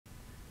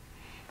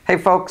Hey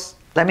folks,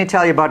 let me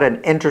tell you about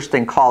an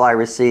interesting call I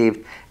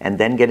received and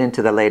then get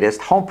into the latest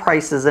home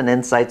prices and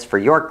insights for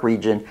York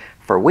Region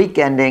for week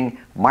ending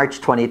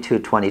March 22,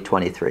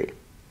 2023.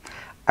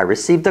 I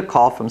received a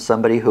call from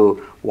somebody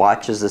who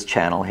watches this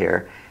channel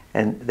here,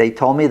 and they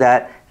told me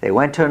that they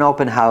went to an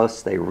open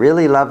house, they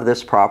really love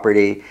this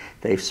property,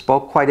 they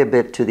spoke quite a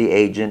bit to the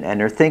agent,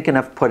 and they're thinking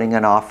of putting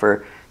an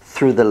offer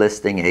through the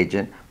listing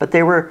agent, but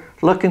they were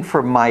looking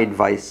for my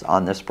advice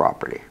on this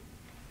property.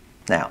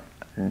 Now,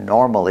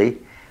 normally,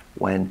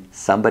 when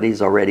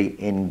somebody's already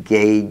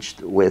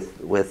engaged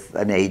with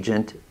an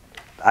agent,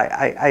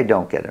 I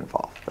don't get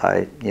involved.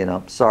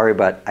 Sorry,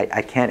 but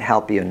I can't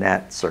help you in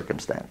that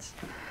circumstance.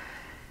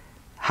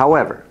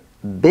 However,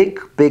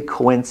 big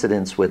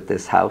coincidence with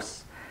this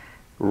house.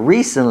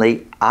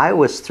 Recently, I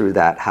was through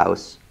that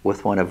house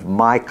with one of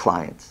my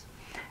clients,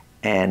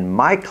 and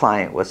my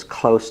client was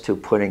close to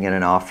putting in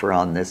an offer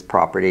on this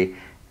property,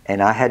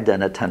 and I had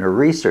done a ton of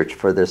research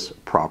for this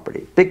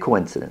property. Big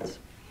coincidence.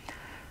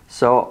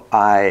 So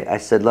I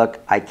said, look,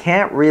 I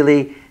can't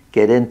really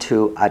get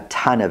into a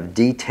ton of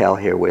detail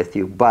here with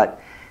you,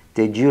 but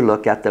did you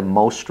look at the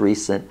most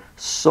recent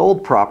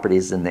sold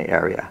properties in the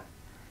area?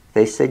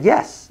 They said,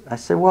 yes. I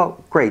said,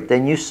 well, great.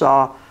 Then you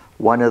saw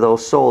one of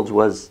those solds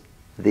was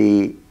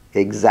the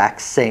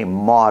exact same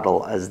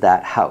model as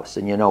that house,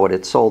 and you know what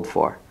it sold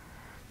for.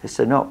 They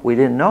said, no, we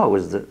didn't know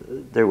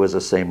there was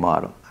the same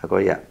model. I go,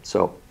 yeah,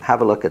 so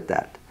have a look at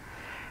that.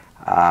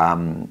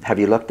 Have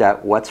you looked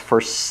at what's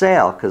for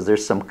sale? Because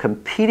there's some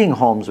competing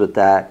homes with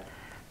that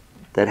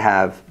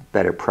have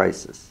better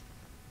prices.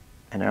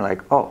 And they're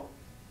like, oh,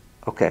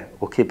 okay,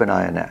 we'll keep an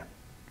eye on that.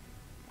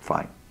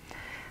 Fine.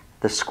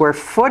 The square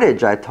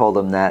footage, I told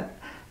them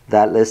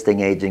that listing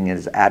agent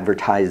is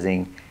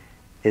advertising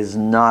is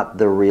not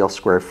the real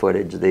square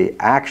footage. The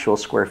actual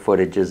square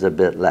footage is a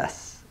bit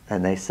less.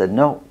 And they said,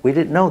 no, we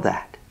didn't know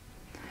that.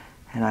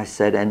 And I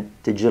said, and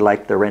did you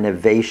like the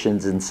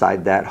renovations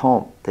inside that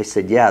home? They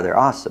said, yeah, they're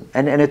awesome.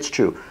 And it's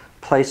true.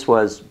 Place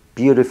was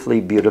beautifully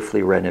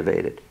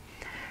renovated.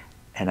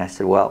 And I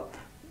said, well,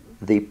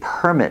 the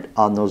permit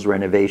on those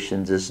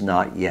renovations is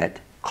not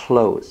yet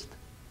closed.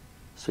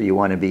 So you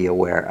want to be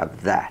aware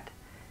of that.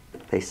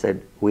 They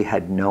said, we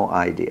had no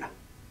idea.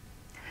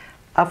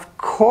 Of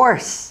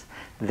course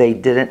they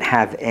didn't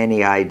have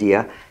any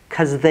idea,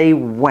 because they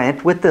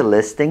went with the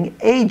listing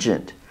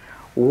agent.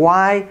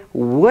 Why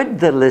would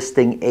the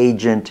listing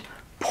agent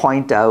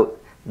point out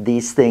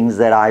these things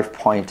that I've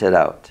pointed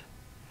out?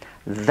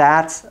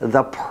 That's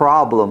the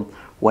problem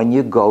when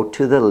you go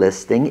to the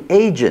listing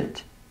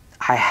agent.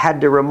 I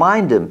had to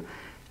remind him,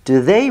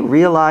 do they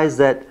realize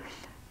that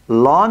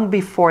long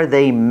before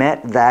they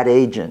met that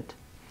agent,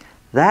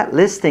 that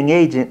listing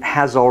agent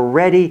has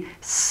already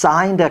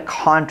signed a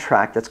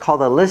contract. It's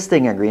called a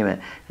listing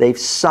agreement. They've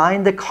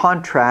signed the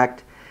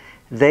contract.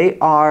 They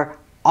are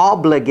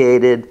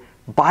obligated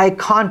by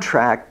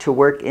contract to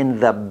work in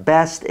the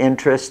best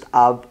interest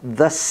of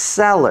the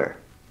seller.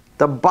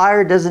 The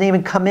buyer doesn't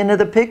even come into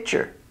the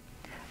picture.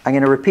 I'm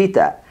going to repeat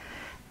that.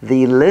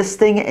 The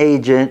listing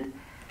agent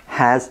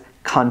has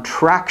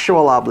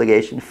contractual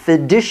obligation,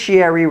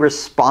 fiduciary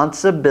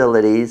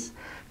responsibilities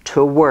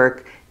to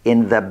work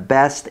in the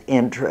best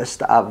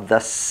interest of the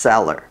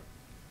seller.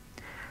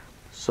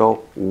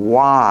 So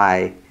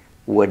why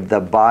would the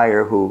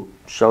buyer who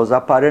shows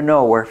up out of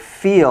nowhere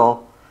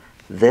feel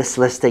this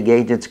listing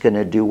agent's going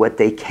to do what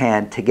they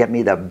can to get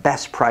me the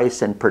best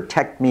price and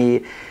protect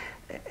me?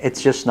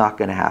 It's just not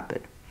going to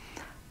happen.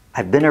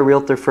 I've been a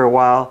realtor for a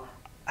while.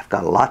 I've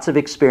got lots of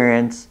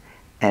experience,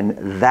 and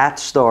that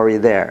story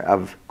there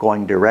of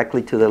going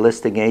directly to the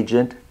listing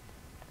agent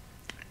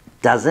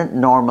doesn't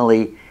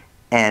normally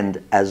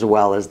end as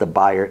well as the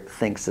buyer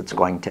thinks it's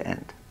going to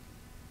end.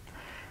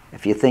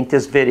 If you think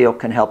this video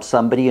can help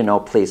somebody you know,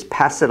 please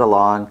pass it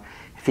along.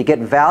 If you get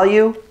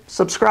value,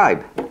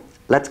 subscribe.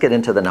 Let's get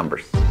into the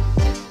numbers.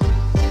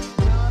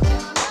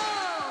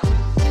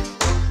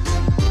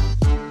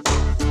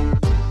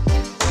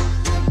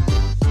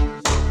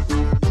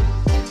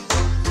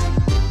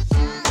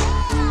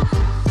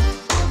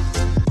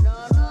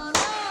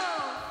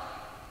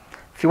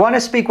 If you want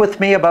to speak with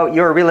me about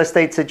your real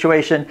estate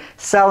situation,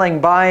 selling,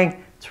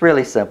 buying, it's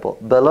really simple.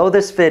 Below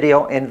this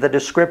video in the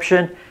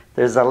description,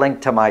 there's a link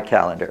to my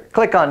calendar.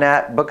 Click on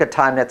that, book a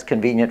time that's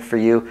convenient for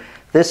you.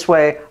 This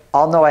way,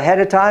 I'll know ahead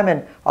of time,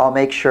 and I'll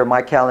make sure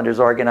my calendar's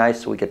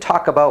organized so we can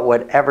talk about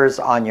whatever's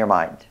on your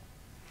mind.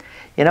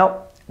 You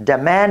know,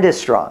 demand is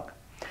strong.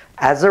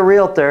 As a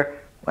realtor,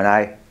 when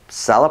I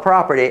sell a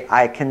property,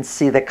 I can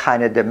see the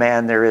kind of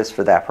demand there is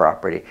for that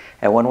property.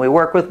 And when we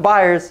work with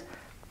buyers,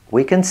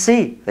 we can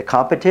see the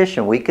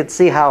competition. We can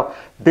see how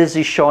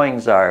busy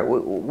showings are.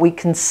 We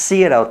can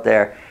see it out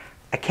there.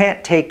 I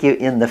can't take you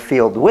in the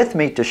field with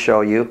me to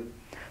show you,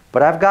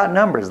 but I've got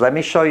numbers. Let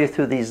me show you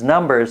through these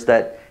numbers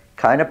that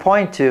kind of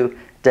point to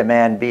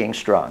demand being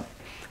strong.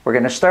 We're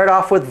going to start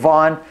off with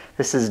Vaughan.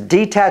 This is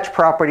detached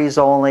properties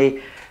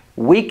only.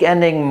 Week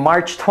ending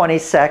March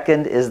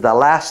 22nd is the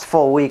last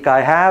full week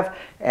I have,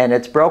 and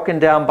it's broken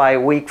down by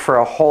week for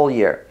a whole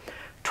year.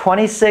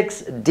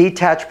 26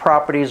 detached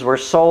properties were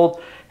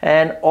sold,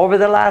 and over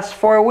the last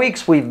 4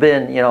 weeks we've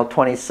been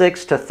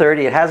 26 to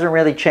 30. It hasn't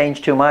really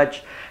changed too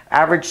much.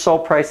 Average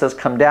sold price has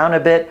come down a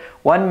bit,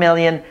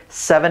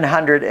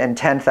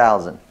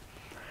 $1,710,000.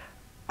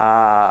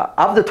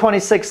 Of the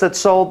 26 that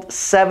sold,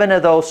 7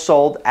 of those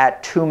sold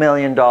at $2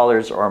 million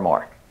or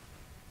more.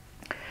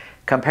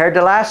 Compared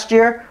to last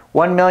year,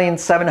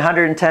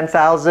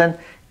 $1,710,000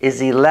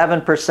 is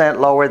 11%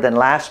 lower than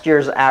last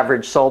year's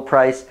average sold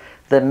price.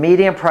 The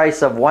median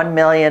price of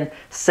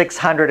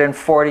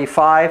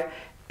 $1,645,000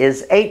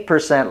 is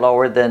 8%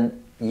 lower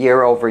than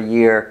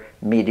year-over-year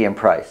median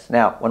price.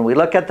 Now, when we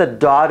look at the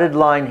dotted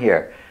line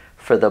here,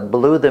 for the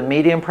blue, the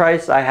median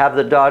price, I have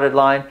the dotted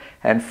line,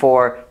 and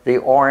for the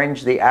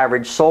orange, the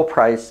average sold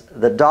price.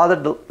 The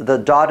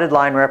dotted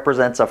line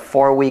represents a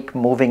 4-week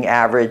moving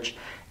average.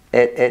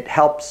 It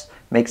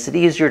makes it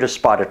easier to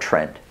spot a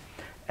trend.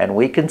 And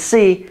we can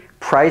see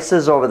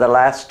prices over the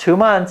last 2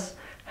 months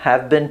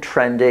have been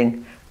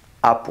trending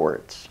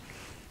upwards.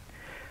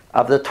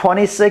 Of the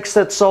 26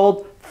 that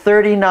sold,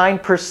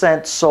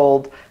 39%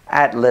 sold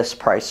at list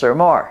price or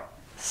more.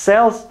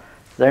 Sales,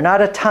 they're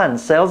not a ton.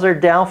 Sales are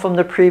down from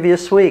the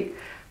previous week,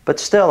 but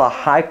still a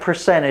high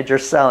percentage are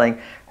selling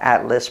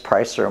at list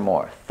price or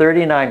more,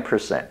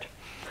 39%.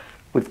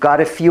 We've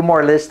got a few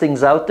more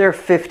listings out there,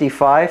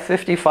 55.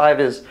 55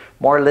 is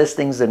more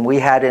listings than we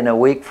had in a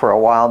week for a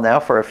while now,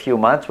 for a few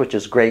months, which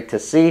is great to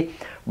see.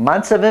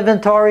 Months of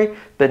inventory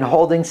been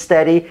holding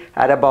steady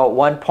at about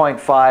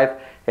 1.5.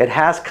 It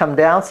has come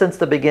down since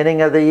the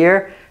beginning of the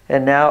year,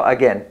 and now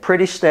again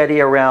pretty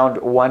steady around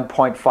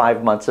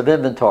 1.5 months of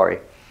inventory.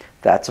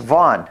 That's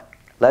Vaughan.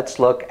 Let's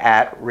look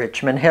at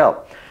Richmond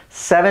Hill.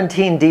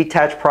 17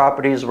 detached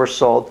properties were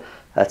sold.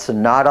 That's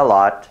not a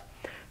lot.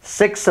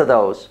 6 of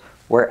those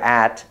were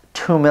at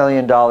 $2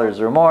 million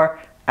or more.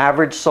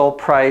 Average sold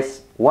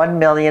price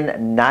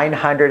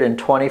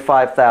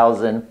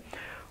 $1,925,000.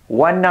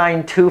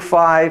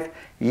 1925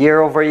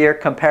 year-over-year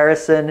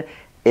comparison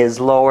is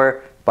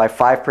lower by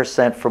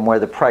 5% from where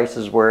the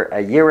prices were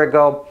a year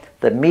ago.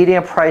 The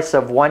median price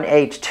of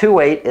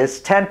 1828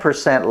 is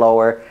 10%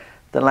 lower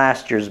than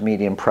last year's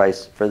median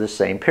price for the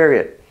same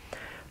period.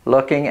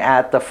 Looking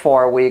at the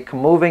 4-week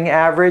moving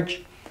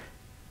average,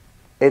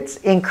 it's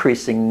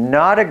increasing,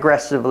 not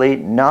aggressively,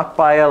 not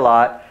by a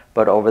lot,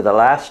 but over the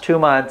last 2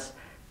 months,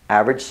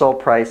 average sold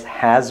price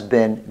has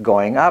been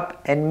going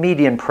up and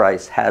median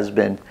price has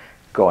been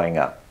going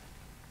up.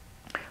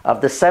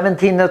 Of the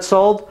 17 that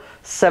sold,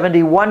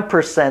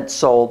 71%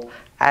 sold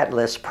at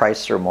list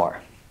price or more.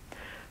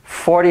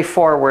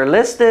 44 were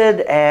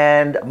listed,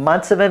 and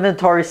months of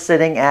inventory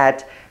sitting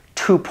at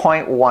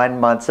 2.1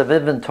 months of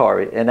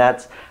inventory, and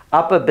that's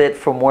up a bit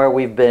from where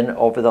we've been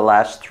over the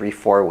last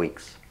 3-4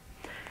 weeks.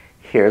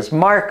 Here's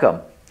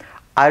Markham.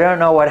 I don't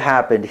know what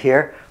happened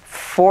here.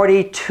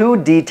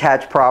 42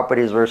 detached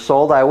properties were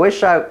sold. I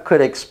wish I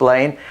could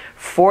explain.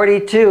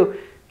 42,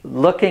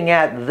 looking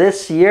at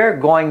this year,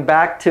 going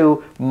back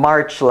to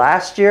March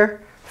last year,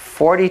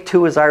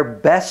 42 is our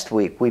best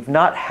week. We've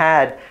not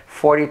had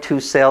 42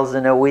 sales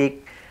in a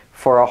week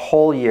for a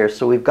whole year,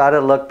 so we've got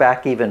to look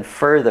back even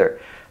further.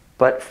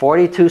 But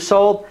 42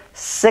 sold,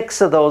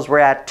 6 of those were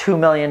at $2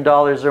 million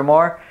or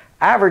more.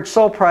 Average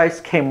sold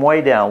price came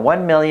way down,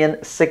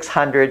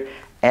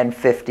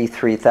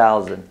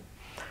 $1,653,000.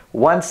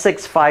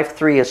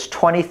 1653 is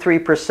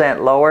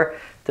 23% lower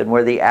than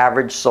where the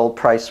average sold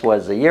price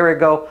was a year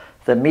ago.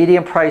 The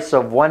median price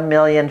of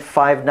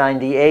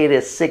 $1,598,000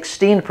 is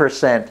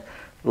 16%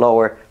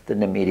 lower than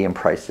the median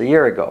price a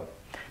year ago.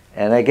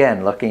 And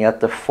again, looking at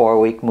the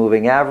 4-week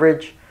moving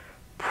average,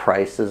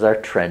 prices are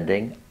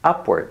trending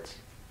upwards.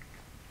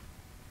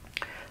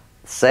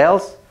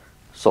 Sales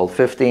sold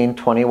 15,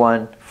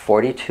 21,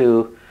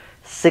 42,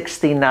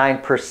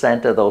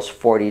 69% of those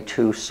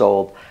 42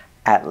 sold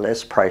at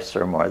list price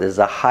or more. There's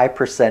a high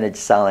percentage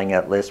selling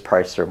at list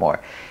price or more.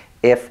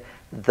 If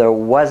there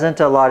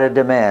wasn't a lot of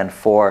demand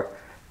for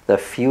the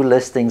few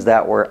listings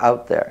that were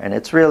out there, and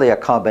it's really a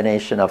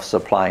combination of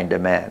supply and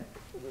demand.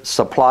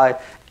 Supply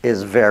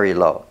is very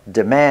low.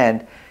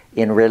 Demand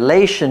in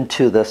relation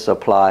to the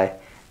supply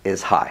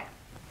is high.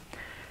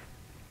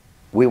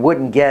 We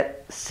wouldn't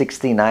get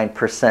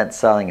 69%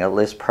 selling at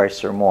list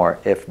price or more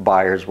if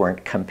buyers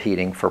weren't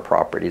competing for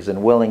properties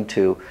and willing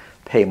to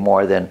pay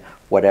more than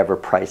whatever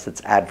price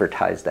it's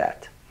advertised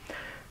at.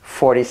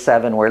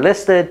 47 were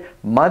listed.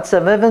 Months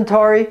of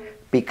inventory,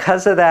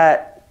 because of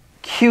that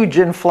huge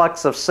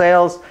influx of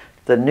sales,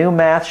 the new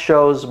math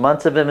shows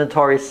months of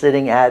inventory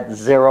sitting at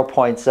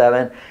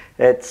 0.7.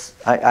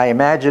 I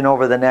imagine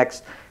over the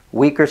next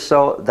week or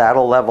so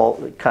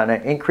that'll kind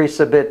of increase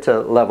a bit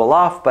to level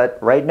off,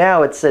 but right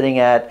now it's sitting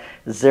at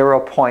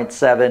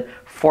 0.7.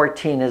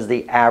 14 is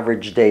the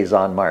average days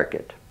on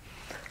market.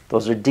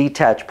 Those are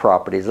detached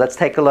properties. Let's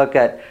take a look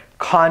at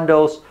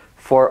condos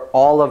for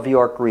all of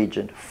York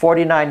region.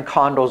 49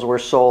 condos were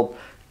sold.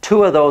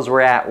 2 of those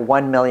were at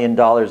 $1 million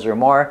or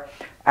more.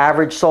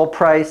 Average sold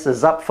price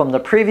is up from the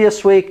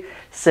previous week,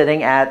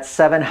 sitting at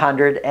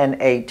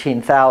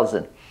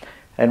 $718,000.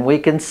 And we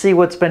can see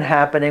what's been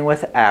happening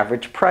with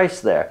average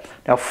price there.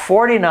 Now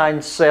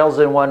 49 sales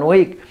in 1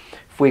 week.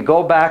 If we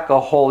go back a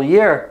whole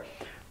year,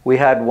 we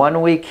had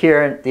 1 week here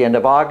at the end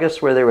of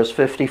August where there was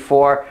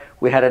 54.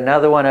 We had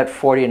another one at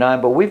 49,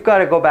 but we've got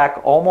to go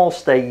back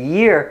almost a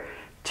year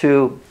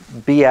to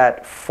be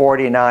at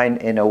 49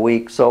 in a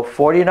week. So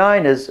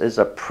 49 is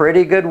a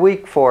pretty good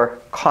week for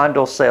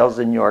condo sales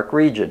in York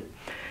Region.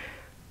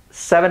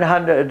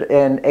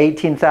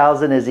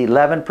 718,000 is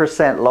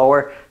 11%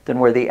 lower than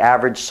where the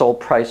average sold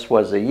price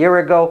was a year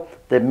ago.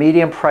 The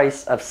median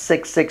price of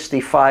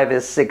 665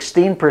 is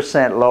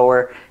 16%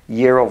 lower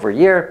year over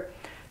year.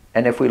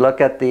 And if we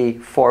look at the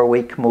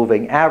 4-week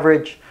moving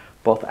average,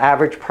 both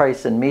average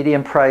price and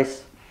median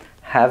price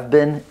have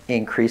been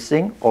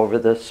increasing over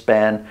the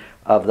span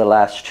of the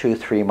last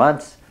 2-3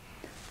 months,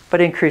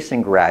 but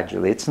increasing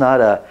gradually. It's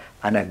not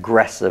an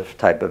aggressive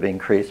type of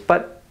increase,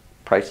 but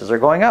prices are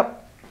going up.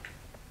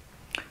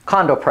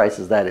 Condo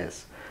prices, that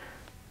is.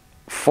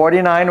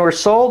 49 were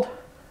sold.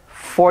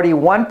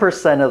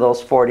 41% of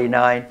those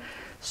 49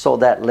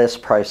 sold at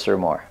list price or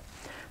more.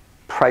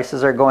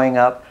 Prices are going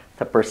up.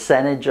 The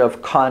percentage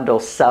of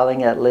condos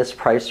selling at list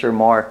price or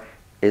more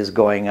is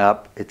going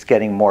up. It's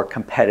getting more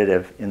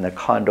competitive in the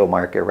condo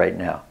market right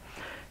now.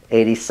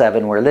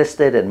 87 were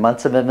listed, and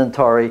months of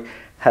inventory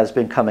has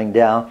been coming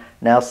down,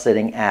 now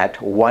sitting at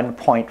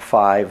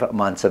 1.5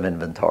 months of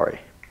inventory.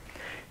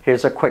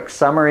 Here's a quick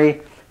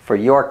summary for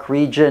York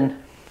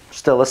Region.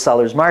 Still a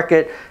seller's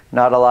market,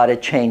 not a lot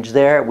of change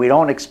there. We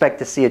don't expect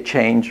to see a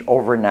change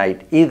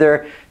overnight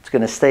either. It's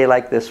going to stay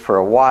like this for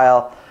a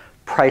while.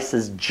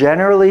 Prices,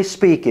 generally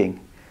speaking,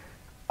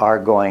 are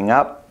going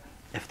up.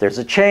 If there's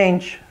a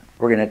change,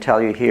 we're going to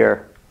tell you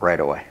here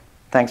right away.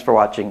 Thanks for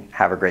watching.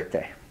 Have a great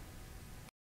day.